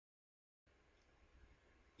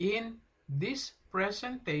In this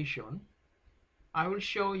presentation, I will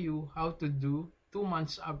show you how to do 2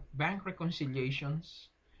 months of bank reconciliations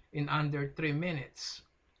in under 3 minutes.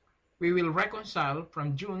 We will reconcile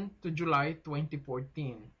from June to July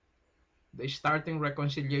 2014. The starting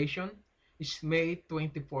reconciliation is May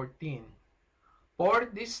 2014. For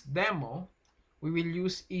this demo, we will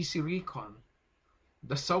use Ezyrecon.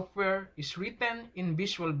 The software is written in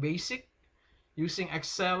Visual Basic using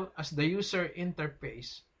Excel as the user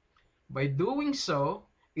interface. By doing so,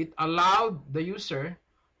 it allowed the user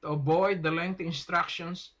to avoid the lengthy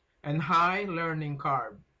instructions and high learning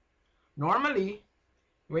curve. Normally,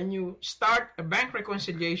 when you start a bank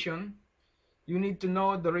reconciliation, you need to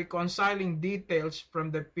know the reconciling details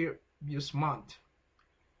from the previous month.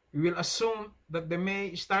 We will assume that the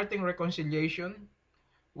May starting reconciliation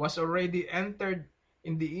was already entered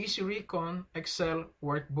in the Ezyrecon Excel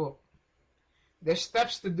workbook. The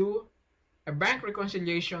steps to do a bank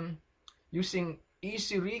reconciliation using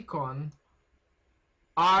Ezyrecon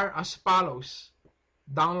are as follows.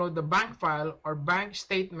 Download the bank file or bank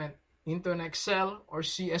statement into an Excel or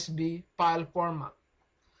CSV file format.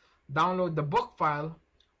 Download the book file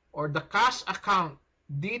or the cash account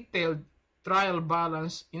detailed trial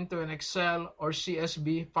balance into an Excel or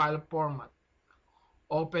CSV file format.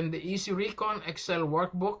 Open the Ezyrecon Excel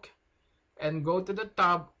workbook and go to the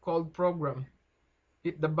tab called Program.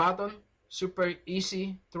 Hit the button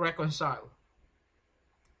SuperEzy to reconcile.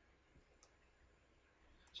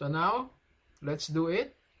 So now, let's do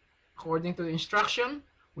it. According to the instruction,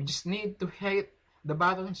 we just need to hit the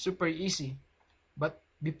button SuperEzy. But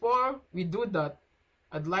before we do that,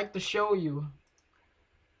 I'd like to show you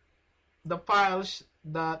the files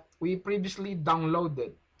that we previously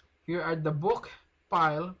downloaded. Here are the book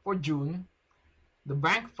file for June, the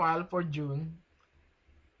bank file for June,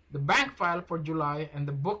 the bank file for July, and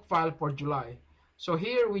the book file for July. So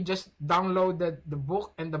here we just downloaded the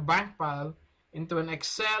book and the bank file into an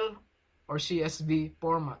Excel or CSV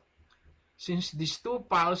format. Since these two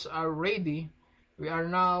files are ready, we are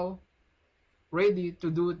now ready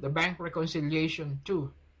to do the bank reconciliation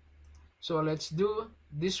too. So let's do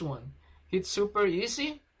this one. Hit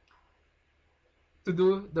SuperEzy to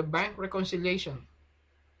do the bank reconciliation.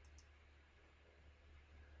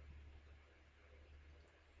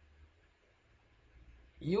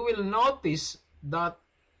 You will notice that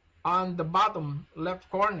on the bottom left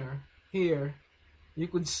corner here, you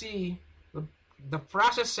could see the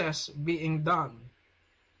processes being done.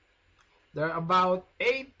 There are about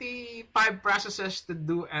 85 processes to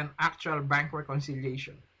do an actual bank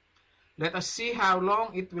reconciliation. Let us see how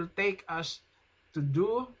long it will take us to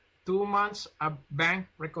do 2 months of bank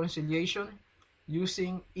reconciliation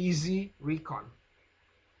using Ezyrecon.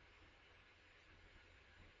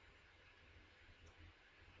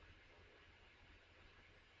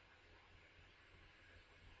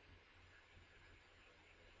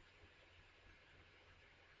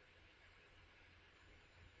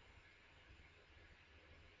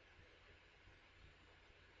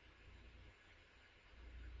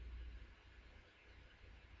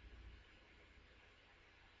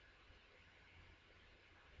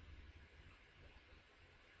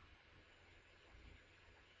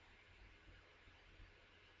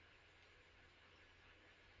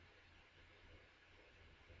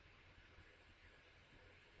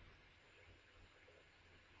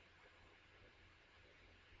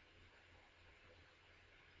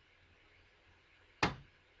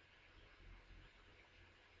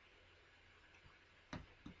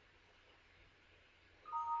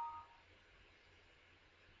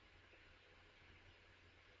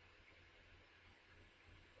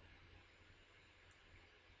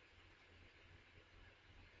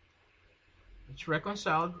 It's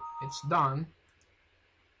reconciled, it's done,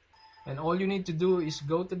 and all you need to do is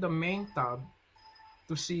go to the main tab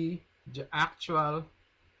to see the actual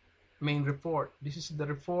main report. This is the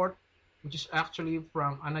report, which is actually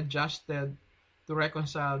from unadjusted to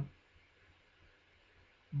reconciled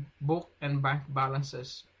book and bank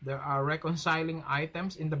balances. There are reconciling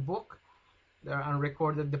items in the book. There are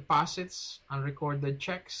unrecorded deposits, unrecorded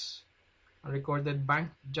checks, unrecorded bank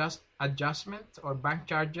adjustment or bank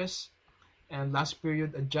charges, and last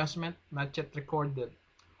period adjustment not yet recorded.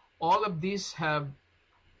 All of these have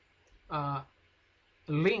a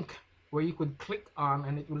link where you could click on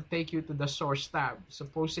and it will take you to the source tab.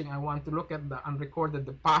 Supposing I want to look at the unrecorded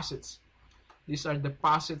deposits. These are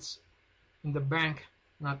deposits in the bank,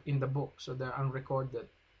 not in the book, so they're unrecorded.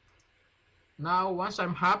 Now once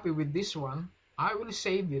I'm happy with this one, I will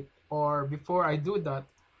save it, or before I do that,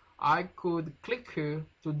 I could click here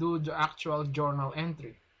to do the actual journal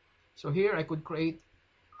entry. So here I could create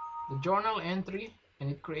the journal entry and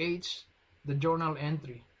it creates the journal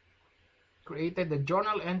entry. Created the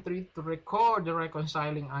journal entry to record the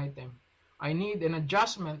reconciling item. I need an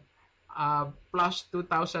adjustment plus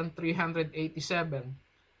 2,387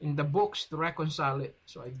 in the books to reconcile it.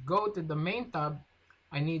 So I go to the main tab.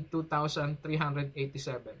 I need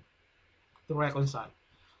 2,387 to reconcile.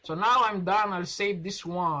 So now I'm done. I'll save this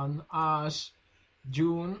one as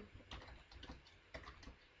June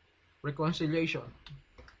reconciliation.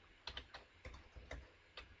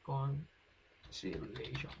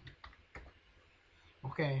 Conciliation.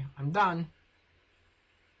 Okay, I'm done.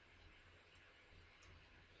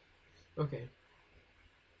 Okay.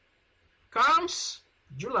 Comes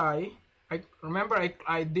July.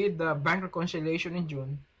 I did the bank reconciliation in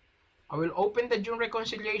June. I will open the June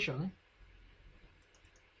reconciliation.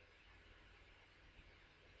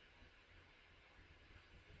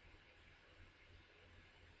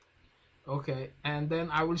 Okay, and then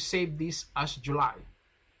I will save this as July.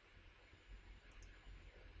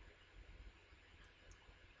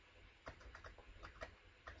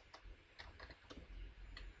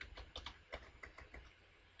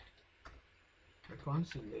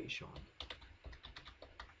 Reconciliation.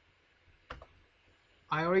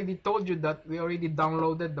 I already told you that we already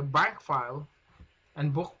downloaded the bank file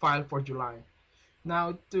and book file for July.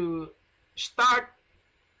 Now to start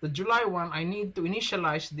the July one, I need to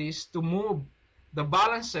initialize this to move the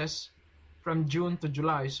balances from June to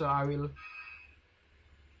July. So I will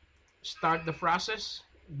start the process.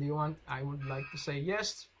 I would like to say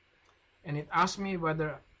yes. And it asks me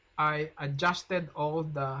whether I adjusted all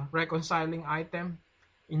the reconciling item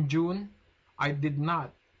in June. I did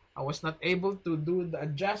not. I was not able to do the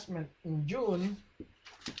adjustment in June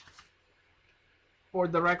for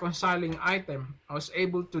the reconciling item. I was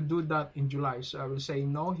able to do that in July. So I will say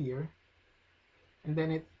no here. And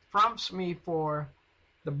then it prompts me for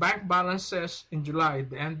the bank balances in July.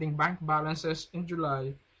 The ending bank balances in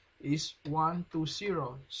July is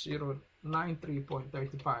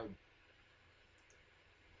 120,093.35.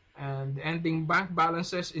 And the ending bank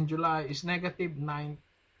balances in July is negative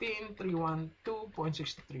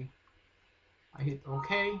 19,312.63. I hit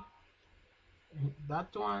OK. I hit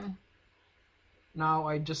that one. Now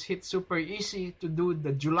I just hit SuperEzy to do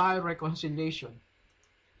the July reconciliation.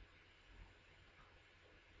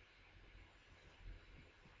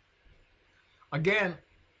 Again,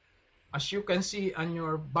 as you can see on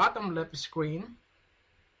your bottom left screen,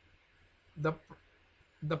 the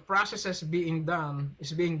processes being done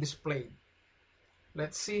is being displayed.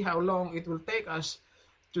 Let's see how long it will take us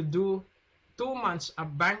to do 2 months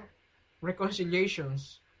of bank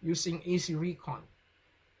reconciliations using Ezyrecon.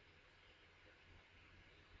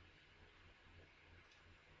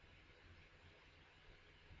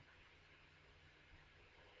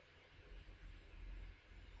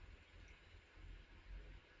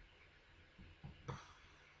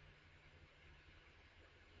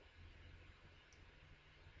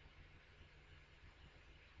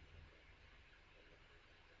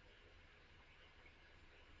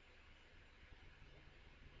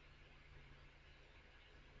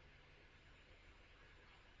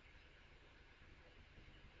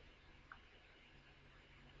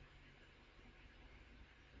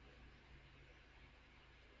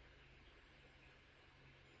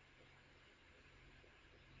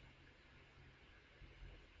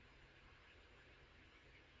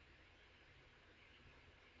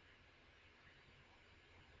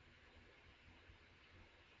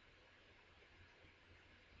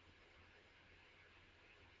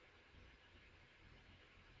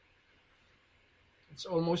 It's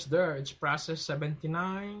almost there. It's process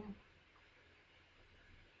 79,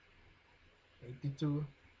 82.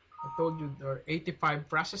 I told you there are 85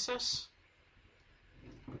 processes.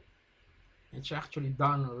 It's actually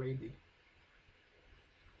done already.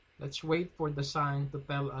 Let's wait for the sign to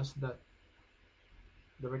tell us that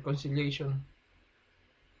the reconciliation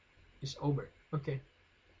is over. Okay.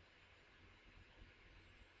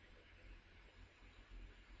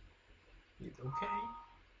 Hit OK.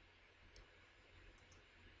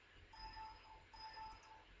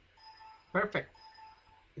 Perfect.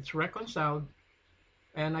 It's reconciled.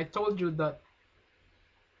 And I told you that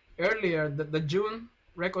earlier that the June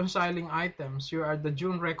reconciling items, here are the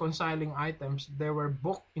June reconciling items, they were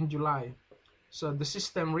booked in July. So the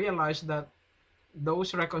system realized that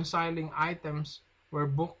those reconciling items were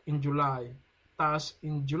booked in July. Thus,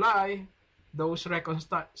 in July, those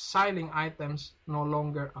reconciling items no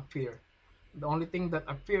longer appear. The only thing that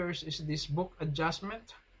appears is this book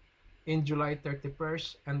adjustment in July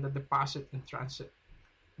 31st and the deposit in transit.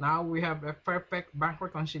 Now we have a perfect bank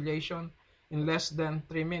reconciliation in less than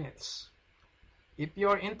 3 minutes. If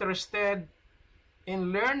you're interested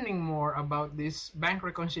In learning more about this bank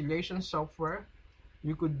reconciliation software,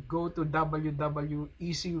 you could go to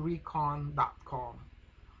www.ezyrecon.com.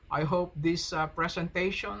 I hope this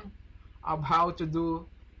presentation of how to do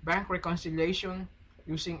bank reconciliation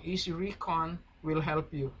using Ezyrecon will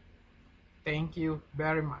help you. Thank you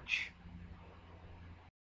very much.